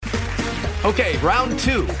Okay, round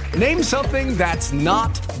two. Name something that's not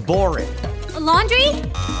boring. A laundry?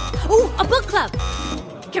 Ooh, a book club.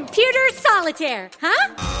 Computer solitaire,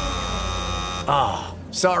 huh? Ah,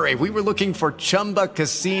 sorry, we were looking for Chumba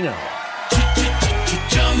Casino.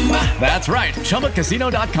 That's right.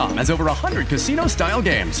 ChumbaCasino.com has over 100 casino-style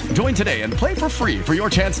games. Join today and play for free for your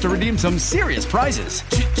chance to redeem some serious prizes.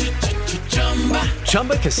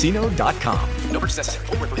 ChumbaCasino.com. No purchase necessary.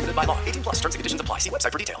 Void where prohibited by law. 18 plus. Terms and conditions apply. See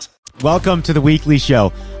website for details. Welcome to the Weekly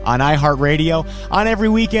Show on iHeartRadio. On every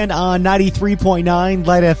weekend on 93.9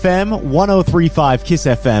 Light FM, 103.5 Kiss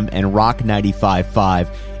FM, and Rock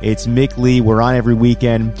 95.5. It's Mick Lee. We're on every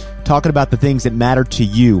weekend talking about the things that matter to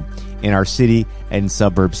you in our city and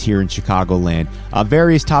suburbs here in Chicagoland.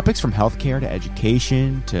 Various topics from healthcare to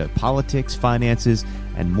education to politics, finances,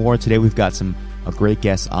 and more. Today we've got a great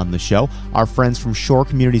guest on the show. Our friends from Shore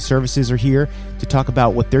Community Services are here to talk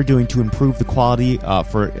about what they're doing to improve the quality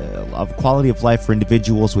of life for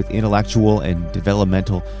individuals with intellectual and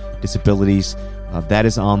developmental disabilities. That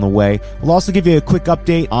is on the way. We'll also give you a quick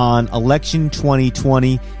update on election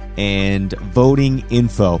 2020 and voting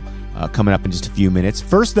info coming up in just a few minutes.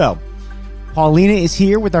 First, though, Paulina is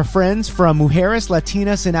here with our friends from Mujeres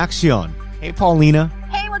Latinas in Accion. Hey, Paulina.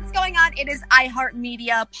 Hey, what's going on? It is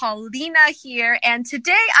iHeartMedia, Paulina here. And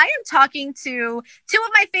today I am talking to two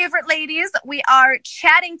of my favorite ladies. We are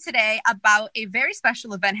chatting today about a very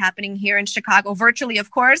special event happening here in Chicago, virtually,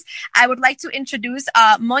 of course. I would like to introduce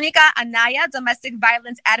Monica Anaya, domestic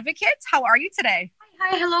violence advocate. How are you today?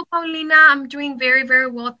 Hi, hello, Paulina. I'm doing very, very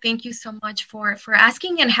well. Thank you so much for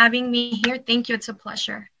asking and having me here. Thank you. It's a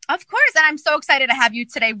pleasure. Of course. And I'm so excited to have you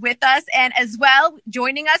today with us. And as well,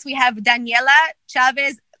 joining us, we have Daniela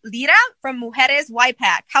Chavez Lira from Mujeres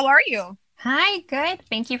YPAC. How are you? Hi, good.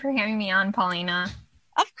 Thank you for having me on, Paulina.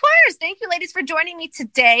 Of course. Thank you, ladies, for joining me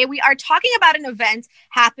today. We are talking about an event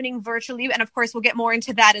happening virtually. And of course, we'll get more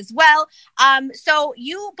into that as well. So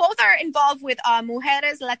you both are involved with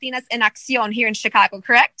Mujeres Latinas en Accion here in Chicago,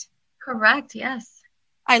 correct? Correct. Yes.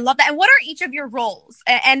 I love that. And what are each of your roles?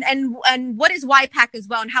 And what is YPAC as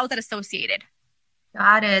well? And how is that associated?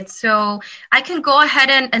 Got it. So I can go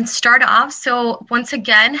ahead and start off. So once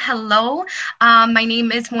again, hello. My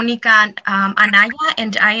name is Monica Anaya,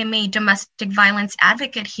 and I am a domestic violence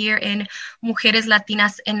advocate here in Mujeres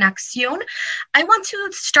Latinas en Accion. I want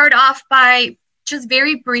to start off by just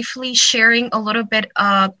very briefly sharing a little bit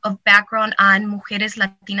of background on Mujeres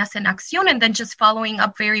Latinas en Accion, and then just following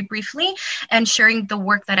up very briefly and sharing the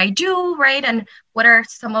work that I do, right? And what are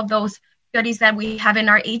some of those studies that we have in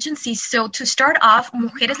our agency. So to start off,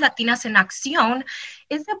 Mujeres Latinas en Accion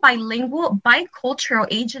is a bilingual, bicultural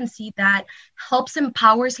agency that helps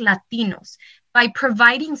empowers Latinos by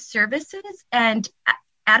providing services and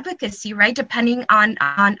advocacy, right, depending on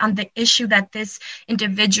the issue that this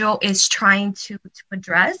individual is trying to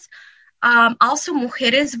address. Also,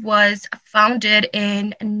 Mujeres was founded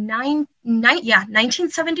in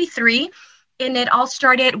 1973, and it all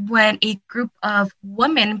started when a group of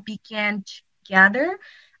women began to gather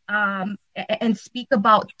and speak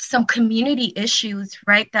about some community issues,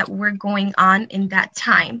 right, that were going on in that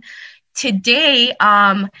time. Today,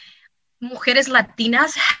 Mujeres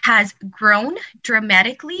Latinas has grown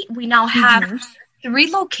dramatically. We now have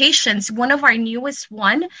 3 locations. One of our newest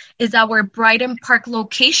one is our Brighton Park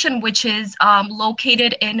location, which is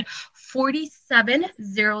located in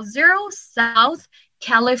 4700 South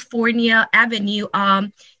California Avenue.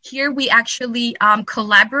 Here we actually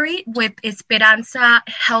collaborate with Esperanza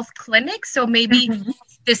Health Clinic. So maybe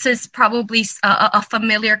this is probably a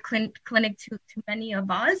familiar clinic to many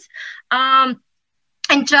of us.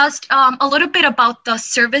 And just a little bit about the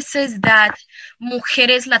services that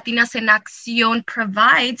Mujeres Latinas en Accion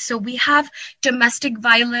provides. So we have domestic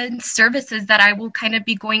violence services that I will kind of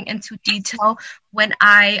be going into detail when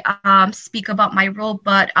I speak about my role.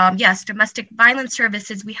 But yes, domestic violence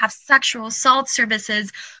services. We have sexual assault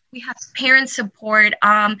services. We have parent support.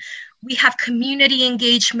 We have community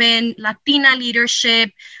engagement, Latina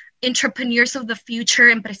leadership, entrepreneurs of the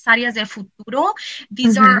future, empresarias del futuro.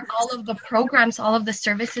 These are all of the programs, all of the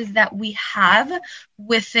services that we have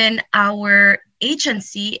within our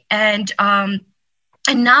agency. And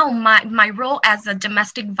now my role as a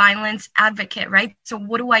domestic violence advocate, right? So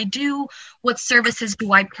what do I do? What services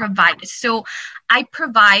do I provide? So I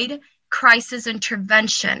provide crisis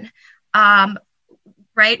intervention,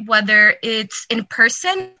 right? Whether it's in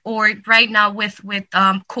person or right now with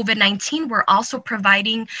COVID-19, we're also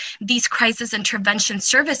providing these crisis intervention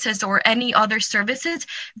services or any other services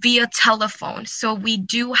via telephone. So we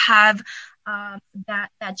do have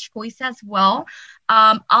that choice as well.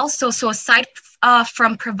 Also, so aside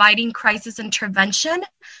from providing crisis intervention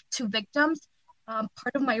to victims,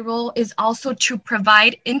 part of my role is also to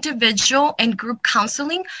provide individual and group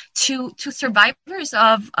counseling to survivors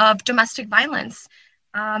of domestic violence.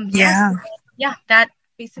 That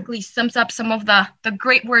basically sums up some of the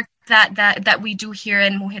great work that we do here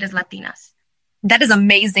in Mujeres Latinas. That is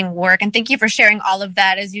amazing work. And thank you for sharing all of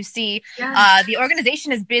that. As you see, the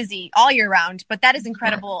organization is busy all year round, but that is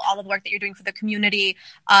incredible. All of the work that you're doing for the community,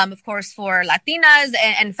 of course, for Latinas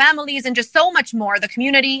and families and just so much more, the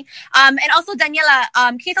community. And also, Daniela,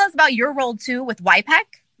 can you tell us about your role too with YPAC?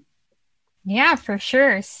 Yeah, for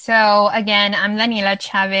sure. So again, I'm Daniela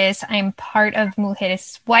Chavez. I'm part of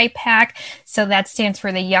Mujeres YPAC. So that stands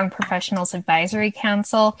for the Young Professionals Advisory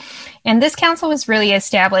Council. And this council was really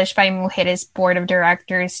established by Mujeres Board of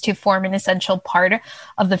Directors to form an essential part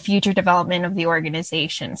of the future development of the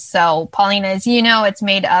organization. So Paulina, as you know, it's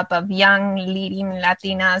made up of young leading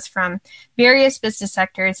Latinas from various business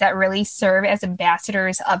sectors that really serve as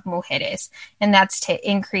ambassadors of Mujeres. And that's to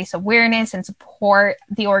increase awareness and support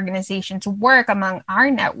the organization's work among our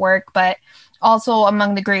network, but also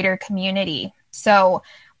among the greater community. So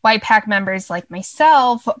YPAC members like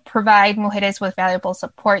myself provide Mujeres with valuable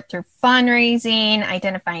support through fundraising,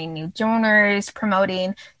 identifying new donors,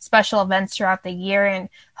 promoting special events throughout the year, and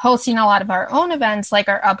hosting a lot of our own events like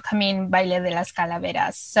our upcoming Baile de las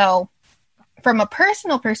Calaveras. So from a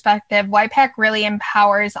personal perspective, YPAC really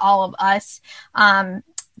empowers all of us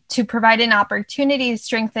to provide an opportunity to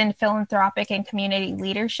strengthen philanthropic and community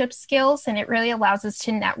leadership skills. And it really allows us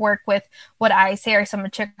to network with what I say are some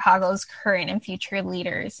of Chicago's current and future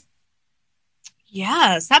leaders.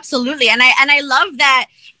 Yes, absolutely. And I love that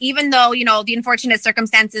even though, you know, the unfortunate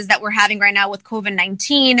circumstances that we're having right now with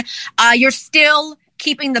COVID-19, you're still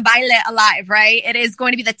keeping the baile alive, right? It is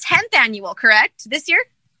going to be the 10th annual, correct, this year?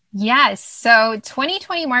 Yes. So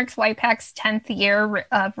 2020 marks YPAC's 10th year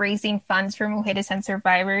of raising funds for Mujeres and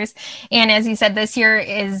survivors. And as you said, this year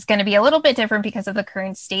is going to be a little bit different because of the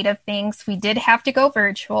current state of things. We did have to go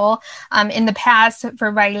virtual. In the past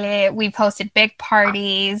for Baile, we've hosted big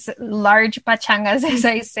parties, large pachangas, as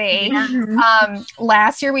I say.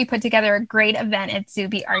 Last year, we put together a great event at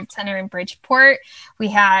Zuby Art Center in Bridgeport. We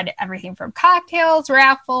had everything from cocktails,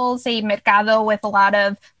 raffles, a mercado with a lot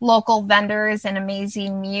of local vendors and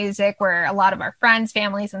amazing music where a lot of our friends,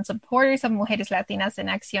 families, and supporters of Mujeres Latinas and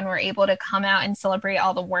Accion were able to come out and celebrate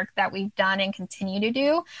all the work that we've done and continue to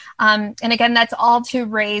do. And again, that's all to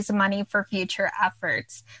raise money for future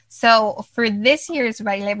efforts. So for this year's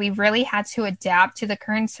Baile, we really had to adapt to the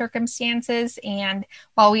current circumstances. And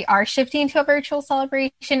while we are shifting to a virtual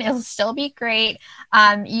celebration, it'll still be great.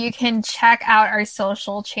 You can check out our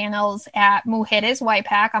social channels at Mujeres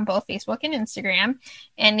YPAC on both Facebook and Instagram.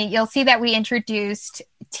 And you'll see that we introduced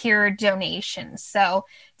tiered donations. So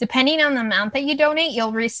depending on the amount that you donate,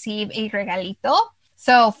 you'll receive a regalito.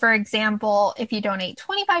 So for example, if you donate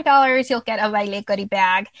 $25, you'll get a Baile goodie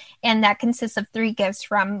bag. And that consists of 3 gifts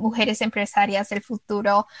from Mujeres Empresarias del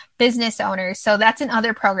Futuro business owners. So that's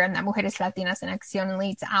another program that Mujeres Latinas and Accion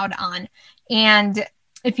leads out on. And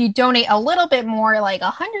if you donate a little bit more, like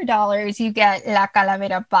 $100, you get La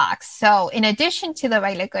Calavera box. So in addition to the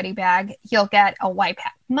Baile goodie bag, you'll get a YPAC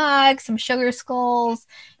mug, some sugar skulls.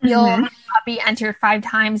 You'll be entered 5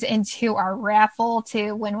 times into our raffle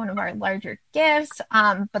to win one of our larger gifts.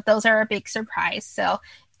 But those are a big surprise. So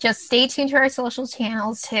just stay tuned to our social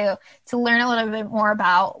channels to learn a little bit more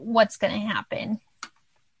about what's going to happen.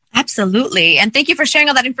 Absolutely. And thank you for sharing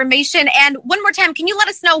all that information. And one more time, can you let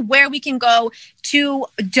us know where we can go to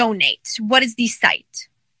donate? What is the site?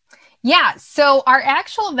 Yeah, so our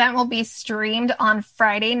actual event will be streamed on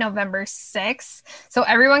Friday, November 6th. So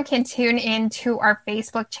everyone can tune in to our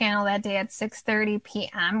Facebook channel that day at 6:30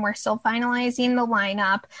 p.m. We're still finalizing the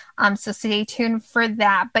lineup, so stay tuned for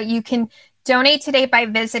that. But you can donate today by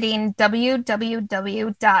visiting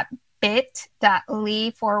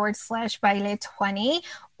www.bit.ly/baile20,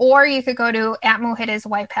 or you could go to @Mujeres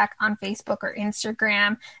YPAC on Facebook or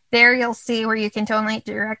Instagram. There you'll see where you can donate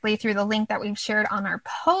directly through the link that we've shared on our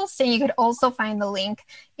post, and you could also find the link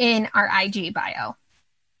in our IG bio.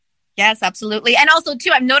 Yes, absolutely. And also too,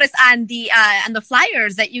 I've noticed on the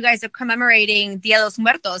flyers that you guys are commemorating Dia de los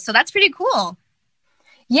Muertos, so that's pretty cool.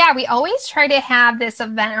 Yeah, we always try to have this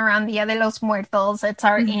event around Dia de los Muertos. It's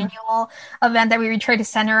our annual event that we try to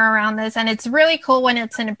center around this. And it's really cool when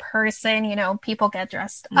it's in person. You know, people get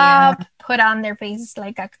dressed up, put on their faces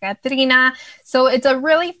like a Catrina. So it's a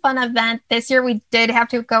really fun event. This year we did have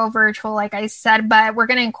to go virtual, like I said, but we're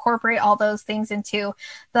going to incorporate all those things into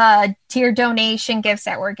the tier donation gifts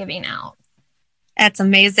that we're giving out. That's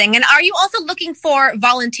amazing. And are you also looking for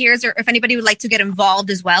volunteers or if anybody would like to get involved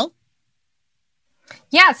as well?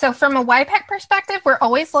 Yeah, so from a YPAC perspective, we're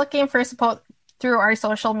always looking for support through our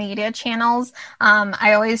social media channels.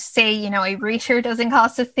 I always say, a reacher doesn't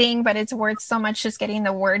cost a thing, but it's worth so much just getting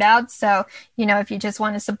the word out. So, if you just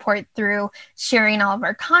want to support through sharing all of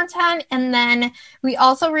our content. And then we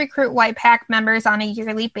also recruit YPAC members on a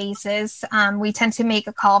yearly basis. We tend to make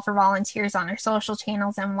a call for volunteers on our social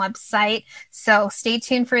channels and website. So stay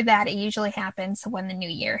tuned for that. It usually happens when the new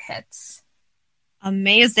year hits.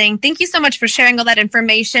 Amazing. Thank you so much for sharing all that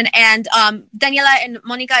information. And Daniela and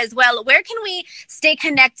Monica as well, where can we stay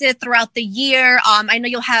connected throughout the year? I know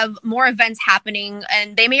you'll have more events happening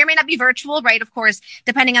and they may or may not be virtual, right? Of course,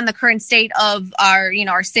 depending on the current state of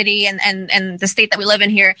our city and the state that we live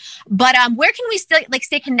in here. But where can we still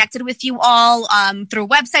stay connected with you all through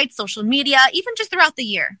websites, social media, even just throughout the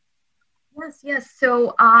year? Yes.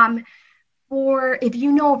 So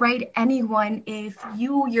if anyone, if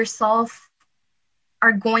you yourself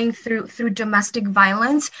are going through domestic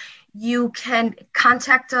violence, you can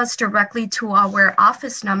contact us directly to our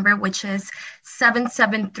office number, which is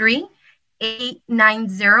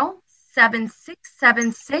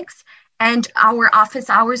 773-890-7676. And our office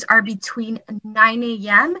hours are between 9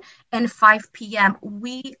 a.m. and 5 p.m.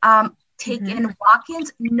 We take in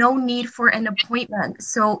walk-ins, no need for an appointment.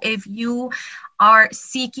 So if you are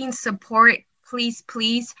seeking support, please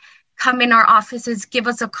come in our offices, give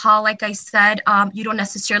us a call. Like I said, you don't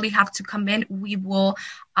necessarily have to come in. We will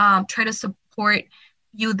try to support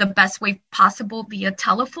you the best way possible via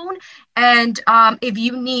telephone. And if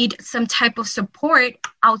you need some type of support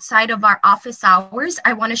outside of our office hours,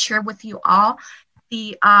 I want to share with you all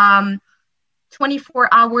the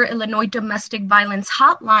 24-hour Illinois Domestic Violence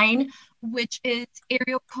Hotline, which is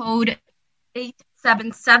area code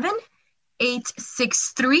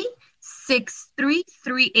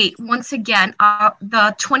 877-863-6338. Once again,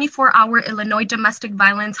 the 24-hour Illinois Domestic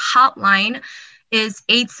Violence Hotline is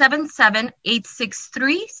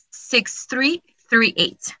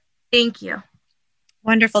 877-863-6338. Thank you.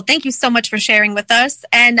 Wonderful. Thank you so much for sharing with us.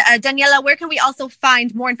 And Daniela, where can we also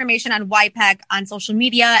find more information on YPAC on social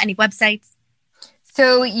media? Any websites?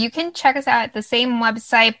 So you can check us out at the same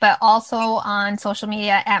website, but also on social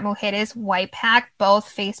media at Mujeres YPAC, both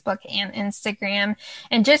Facebook and Instagram.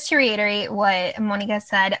 And just to reiterate what Monica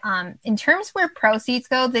said, in terms where proceeds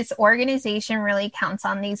go, this organization really counts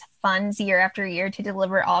on these funds year after year to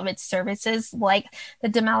deliver all of its services, like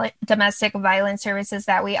the domestic violence services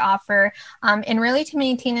that we offer, and really to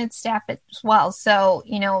maintain its staff as well. So,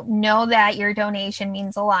 know that your donation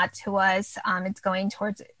means a lot to us. It's going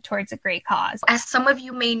towards a great cause. As some of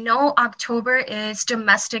you may know, October is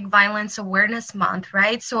Domestic Violence Awareness Month,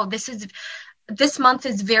 right? So this month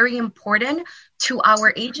is very important to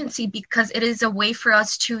our agency because it is a way for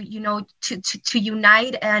us to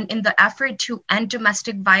unite and in the effort to end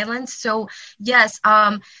domestic violence. So yes,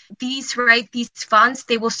 these funds,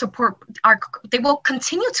 they will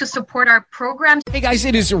continue to support our programs. Hey guys,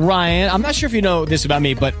 it is Ryan. I'm not sure if you know this about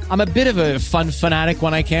me, but I'm a bit of a fun fanatic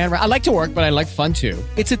when I can. I like to work, but I like fun too.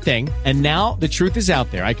 It's a thing. And now the truth is out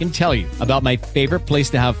there. I can tell you about my favorite place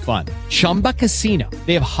to have fun. Chumba Casino.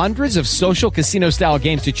 They have hundreds of social casino style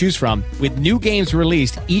games to choose from with new games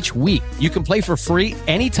released each week. You can play for free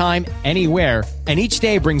anytime, anywhere, and each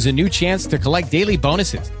day brings a new chance to collect daily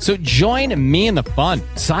bonuses. So join me in the fun.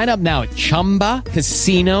 Sign up now at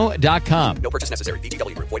ChumbaCasino.com. No purchase necessary.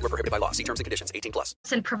 VGW Group. Void where prohibited by law. See terms and conditions.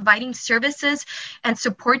 18+. And providing services and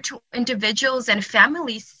support to individuals and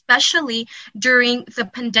families, especially during the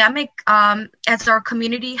pandemic, as our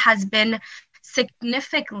community has been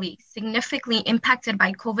significantly impacted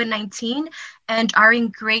by COVID-19 and are in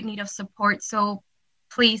great need of support. So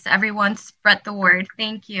please, everyone, spread the word.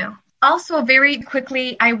 Thank you. Also, very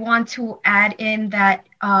quickly, I want to add in that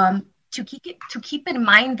to keep in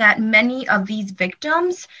mind that many of these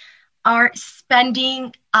victims are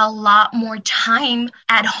spending a lot more time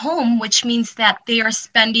at home, which means that they are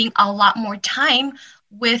spending a lot more time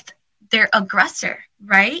with their aggressor,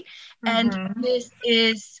 right? And this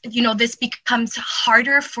becomes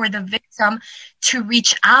harder for the victim to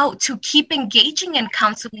reach out, to keep engaging in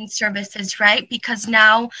counseling services, right? Because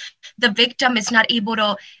now the victim is not able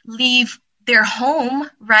to leave their home,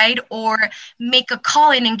 right? Or make a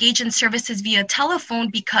call and engage in services via telephone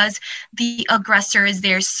because the aggressor is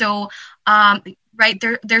there. So, right,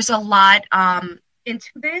 there's a lot into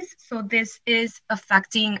this. So this is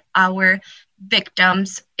affecting our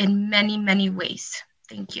victims in many, many ways.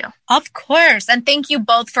 Thank you. Of course. And thank you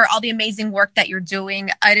both for all the amazing work that you're doing.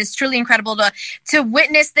 It is truly incredible to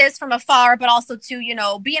witness this from afar, but also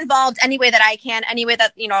to, be involved any way that I can, any way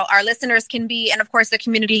that, our listeners can be. And of course, the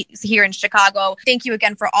community here in Chicago. Thank you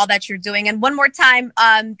again for all that you're doing. And one more time,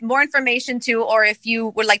 more information too, or if you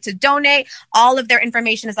would like to donate, all of their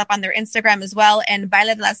information is up on their Instagram as well. And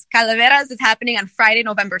Baile de las Calaveras is happening on Friday,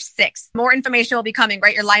 November 6th. More information will be coming,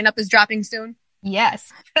 right? Your lineup is dropping soon.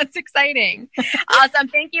 Yes. That's exciting. Awesome.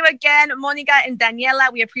 Thank you again, Monica and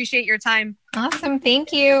Daniela. We appreciate your time. Awesome.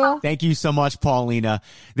 Thank you. Thank you so much, Paulina.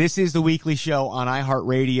 This is the weekly show on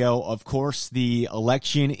iHeartRadio. Of course, the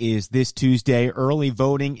election is this Tuesday. Early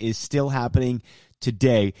voting is still happening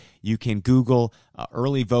today. You can Google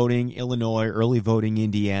early voting Illinois, early voting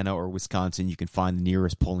Indiana, or Wisconsin. You can find the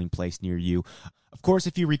nearest polling place near you. Of course,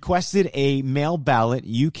 if you requested a mail ballot,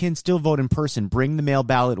 you can still vote in person. Bring the mail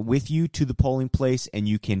ballot with you to the polling place, and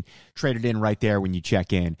you can trade it in right there when you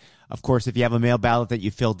check in. Of course, if you have a mail ballot that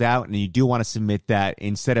you filled out and you do want to submit that,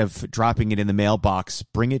 instead of dropping it in the mailbox,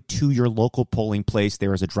 bring it to your local polling place.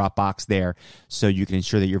 There is a drop box there, so you can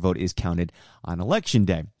ensure that your vote is counted on Election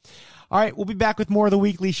Day. All right, we'll be back with more of the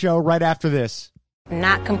weekly show right after this.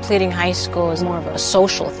 Not completing high school is more of a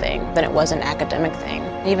social thing than it was an academic thing.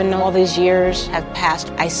 Even though all these years have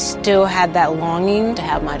passed, I still had that longing to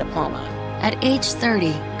have my diploma. At age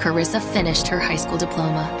 30, Carissa finished her high school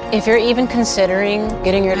diploma. If you're even considering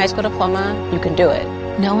getting your high school diploma, you can do it.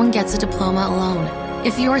 No one gets a diploma alone.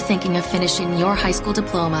 If you're thinking of finishing your high school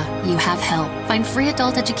diploma, you have help. Find free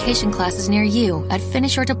adult education classes near you at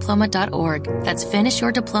finishyourdiploma.org. That's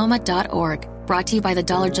finishyourdiploma.org. Brought to you by the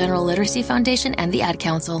Dollar General Literacy Foundation and the Ad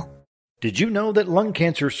Council. Did you know that lung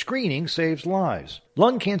cancer screening saves lives?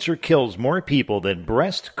 Lung cancer kills more people than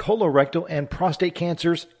breast, colorectal, and prostate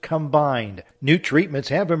cancers combined. New treatments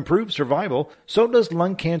have improved survival, so does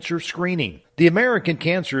lung cancer screening. The American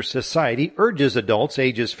Cancer Society urges adults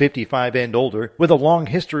ages 55 and older with a long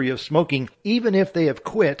history of smoking, even if they have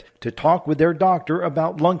quit, to talk with their doctor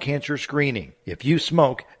about lung cancer screening. If you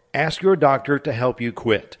smoke, ask your doctor to help you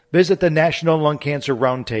quit. Visit the National Lung Cancer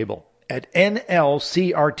Roundtable at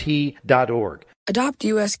nlcrt.org. Adopt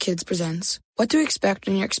US Kids presents What to Expect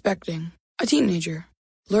When You're Expecting a Teenager.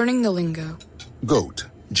 Learning the lingo. GOAT,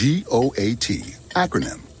 G-O-A-T,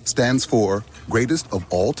 acronym, stands for Greatest of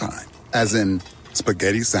All Time. As in,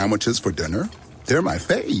 spaghetti sandwiches for dinner? They're my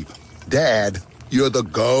fave. Dad, you're the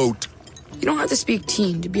GOAT. You don't have to speak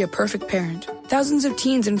teen to be a perfect parent. Thousands of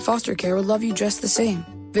teens in foster care will love you just the same.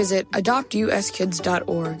 Visit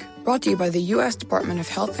adoptuskids.org. Brought to you by the U.S. Department of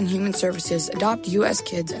Health and Human Services, Adopt U.S.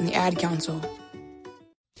 Kids, and the Ad Council.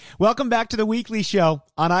 Welcome back to the weekly show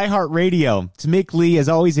on iHeartRadio. It's Mick Lee. As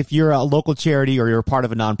always, if you're a local charity or you're part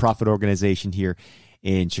of a nonprofit organization here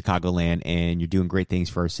in Chicagoland and you're doing great things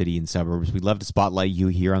for our city and suburbs, we'd love to spotlight you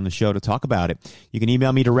here on the show to talk about it. You can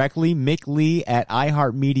email me directly,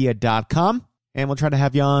 micklee@iheartmedia.com, and we'll try to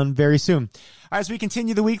have you on very soon. All right, as we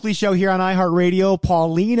continue the weekly show here on iHeartRadio,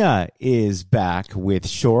 Paulina is back with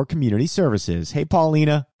Shore Community Services. Hey,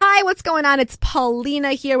 Paulina. Hi, what's going on? It's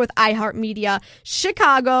Paulina here with iHeartMedia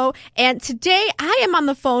Chicago. And today I am on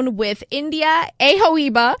the phone with India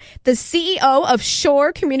Ahoiba, the CEO of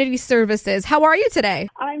Shore Community Services. How are you today?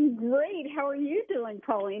 I'm great. How are you doing,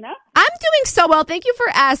 Paulina? I'm doing so well. Thank you for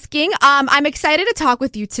asking. I'm excited to talk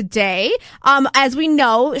with you today. As we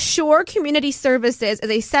know, Shore Community Services is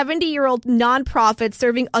a 70-year-old nonprofit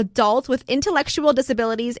serving adults with intellectual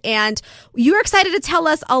disabilities, and you're excited to tell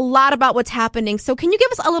us a lot about what's happening. So can you give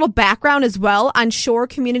us a little background as well on Shore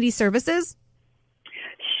Community Services?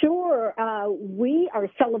 Sure. We are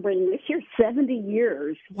celebrating this year 70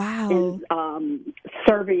 years. Wow. In,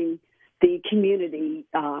 serving the community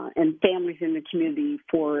and families in the community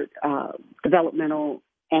for developmental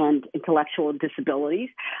and intellectual disabilities.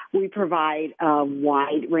 We provide a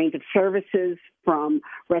wide range of services from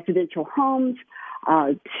residential homes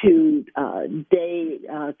to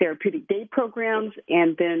therapeutic day programs,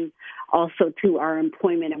 and then also to our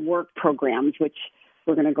employment and work programs, which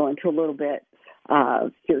we're going to go into a little bit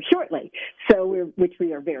here shortly. Which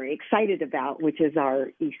we are very excited about, which is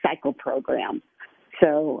our e-cycle program.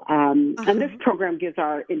 So, and this program gives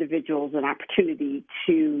our individuals an opportunity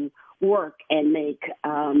to work and make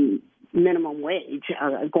minimum wage,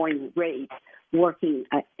 a going rate, working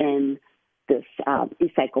in this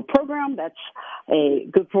e-cycle program. That's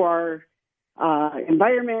good for our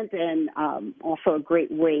environment and also a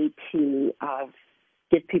great way to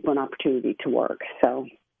give people an opportunity to work. So,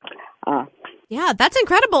 yeah, that's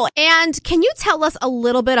incredible. And can you tell us a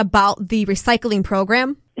little bit about the recycling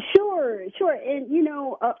program? Sure. And,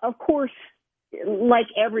 of course, like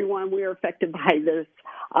everyone, we are affected by this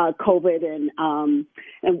COVID, and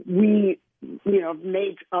we,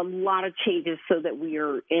 made a lot of changes so that we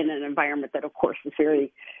are in an environment that, of course, is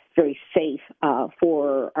very, very safe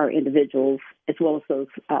for our individuals as well as those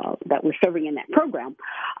that we're serving in that program.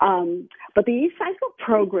 But the eCycle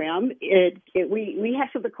program, we have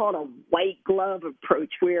something called a white glove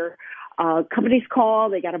approach, where companies call,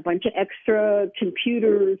 they got a bunch of extra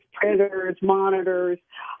computers, printers, monitors.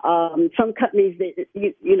 Some companies, they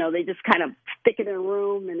just kind of stick it in a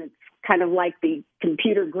room, and it's kind of like the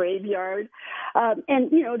computer graveyard.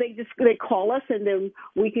 They call us, and then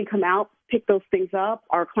we can come out, pick those things up.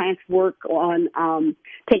 Our clients work on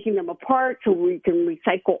taking them apart so we can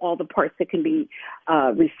recycle all the parts that can be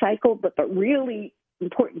recycled. But the really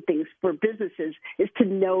important things for businesses is to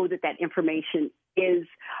know that information is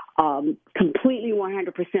completely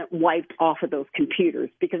 100% wiped off of those computers,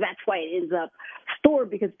 because that's why it ends up stored,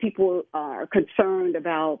 because people are concerned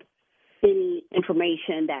about any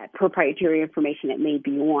information, that proprietary information that may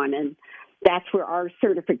be on. And that's where our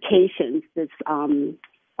certifications, this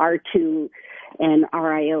R2 and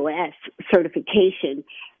RIOS certification,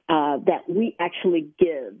 that we actually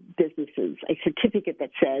give businesses a certificate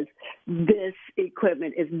that says this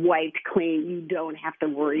equipment is wiped clean. You don't have to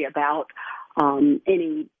worry about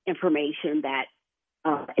any information that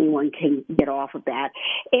anyone can get off of that.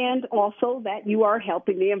 And also that you are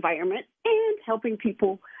helping the environment and helping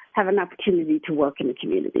people have an opportunity to work in the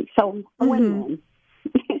community. So a win-win.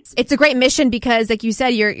 It's a great mission because, like you said,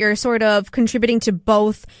 you're sort of contributing to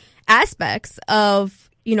both aspects of,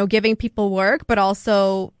 giving people work, but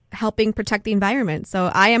also helping protect the environment.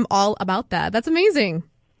 So I am all about that. That's amazing.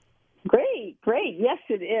 Great. Yes,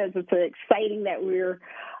 it is. It's exciting that we are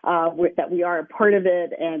a part of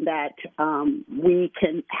it, and that we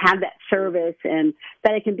can have that service, and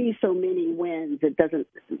that it can be so many wins. It doesn't,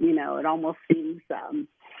 it almost seems,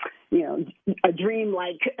 a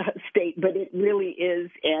dream-like state, but it really is,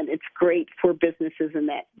 and it's great for businesses in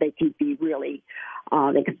that they can be really,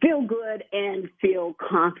 they can feel good and feel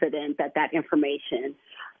confident that information,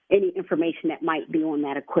 any information that might be on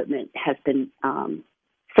that equipment, has been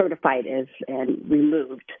certified and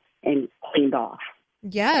removed and cleaned off.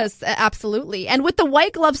 Yes, absolutely. And with the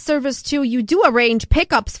white glove service, too, you do arrange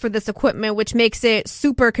pickups for this equipment, which makes it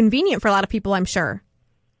super convenient for a lot of people, I'm sure.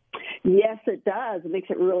 Yes, it does. It makes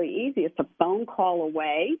it really easy. It's a phone call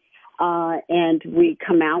away, and we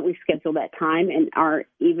come out, we schedule that time, and our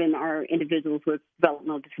individuals with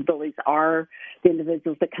developmental disabilities are the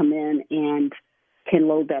individuals that come in and can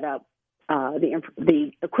load that up,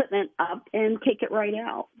 the equipment up, and take it right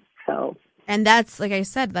out. So. And that's, like I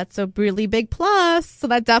said, that's a really big plus. So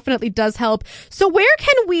that definitely does help. So where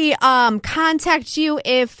can we contact you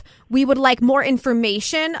if we would like more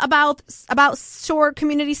information about SHORE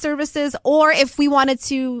Community Services, or if we wanted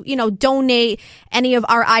to, donate any of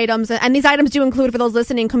our items? And these items do include, for those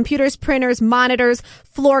listening, computers, printers, monitors,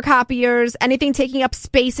 floor copiers, anything taking up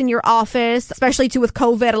space in your office, especially too with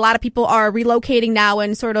COVID. A lot of people are relocating now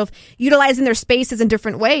and sort of utilizing their spaces in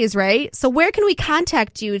different ways, right? So where can we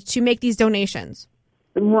contact you to make these donations?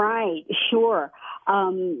 Right, sure.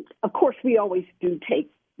 Of course, we always do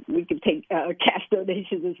we can take cash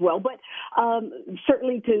donations as well, but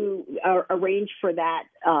certainly to arrange for that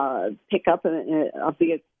pickup of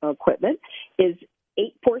the equipment is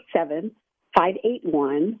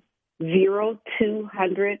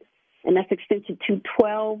 847-581-0200, and that's extension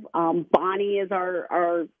 212. Bonnie is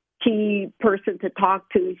our key person to talk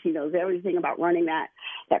to. She knows everything about running that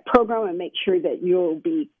program and make sure that you'll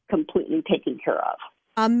be completely taken care of.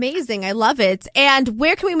 Amazing. I love it. And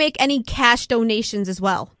where can we make any cash donations as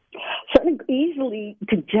well? Certainly easily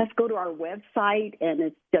to just go to our website, and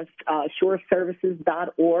it's just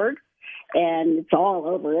shoreservices.org, and it's all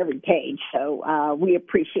over every page. So we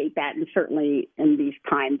appreciate that, and certainly in these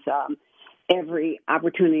times, every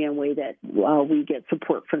opportunity and way that we get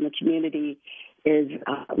support from the community is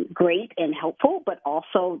great and helpful, but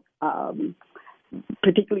also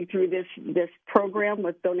particularly through this program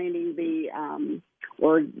with donating the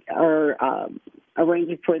or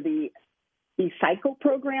arranging for the eCycle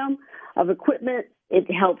program of equipment, it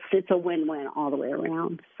helps. It's a win-win all the way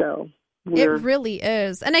around. So it really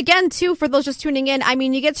is. And again, too, for those just tuning in, I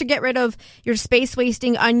mean, you get to get rid of your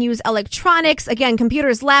space-wasting, unused electronics. Again,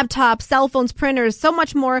 computers, laptops, cell phones, printers, so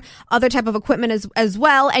much more other type of equipment as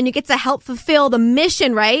well. And you get to help fulfill the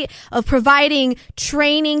mission, right, of providing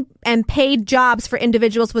training and paid jobs for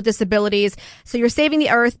individuals with disabilities. So you're saving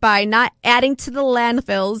the earth by not adding to the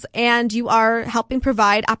landfills, and you are helping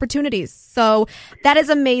provide opportunities. So that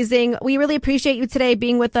is amazing. We really appreciate you today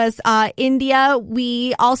being with us, India.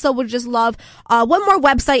 We also would just love one more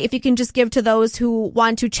website if you can just give to those who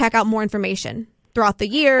want to check out more information throughout the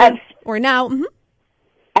year or now. Mm-hmm.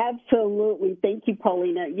 Absolutely. Thank you,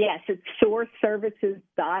 Paulina. Yes, it's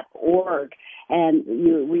sourceservices.org. And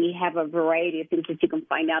we have a variety of things that you can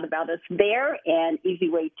find out about us there, and easy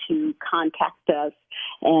way to contact us.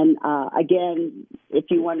 And again, if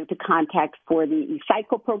you wanted to contact for the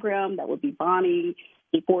e-cycle program, that would be Bonnie,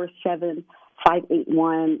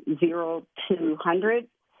 847-581-0200,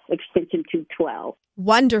 extension 212.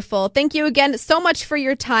 Wonderful. Thank you again so much for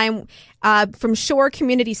your time from Shore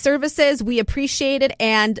Community Services. We appreciate it,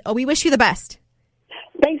 and we wish you the best.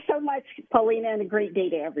 Thanks so much, Paulina, and a great day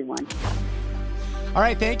to everyone. All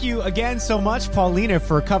right, thank you again so much, Paulina,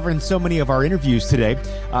 for covering so many of our interviews today.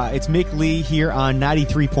 It's Mick Lee here on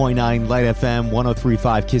 93.9 Light FM,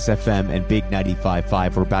 103.5 Kiss FM, and Big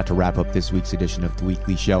 95.5. We're about to wrap up this week's edition of The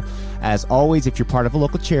Weekly Show. As always, if you're part of a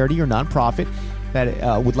local charity or nonprofit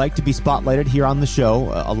that would like to be spotlighted here on the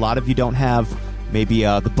show, a lot of you don't have maybe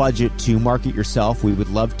the budget to market yourself. We would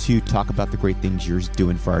love to talk about the great things you're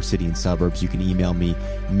doing for our city and suburbs. You can email me,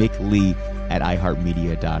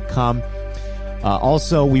 micklee@iheartmedia.com.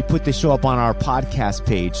 Also, we put this show up on our podcast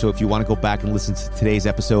page, so if you want to go back and listen to today's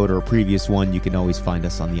episode or a previous one, you can always find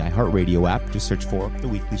us on the iHeartRadio app. Just search for The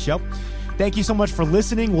Weekly Show. Thank you so much for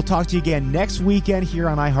listening. We'll talk to you again next weekend here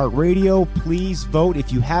on iHeartRadio. Please vote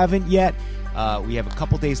if you haven't yet. We have a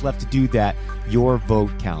couple days left to do that. Your vote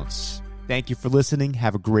counts. Thank you for listening.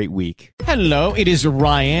 Have a great week. Hello, it is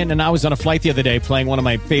Ryan, and I was on a flight the other day playing one of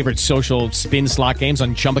my favorite social spin slot games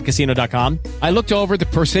on ChumbaCasino.com. I looked over at the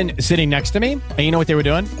person sitting next to me, and you know what they were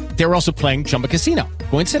doing? They were also playing Chumba Casino.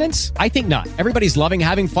 Coincidence? I think not. Everybody's loving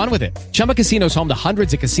having fun with it. Chumba Casino is home to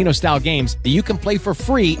hundreds of casino-style games that you can play for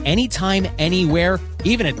free anytime, anywhere,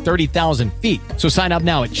 even at 30,000 feet. So sign up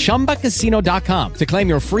now at ChumbaCasino.com to claim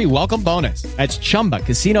your free welcome bonus. That's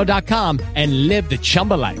ChumbaCasino.com and live the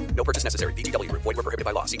Chumba life. No purchase necessary. VGW. Void where prohibited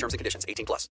by law. See terms and conditions. 18+.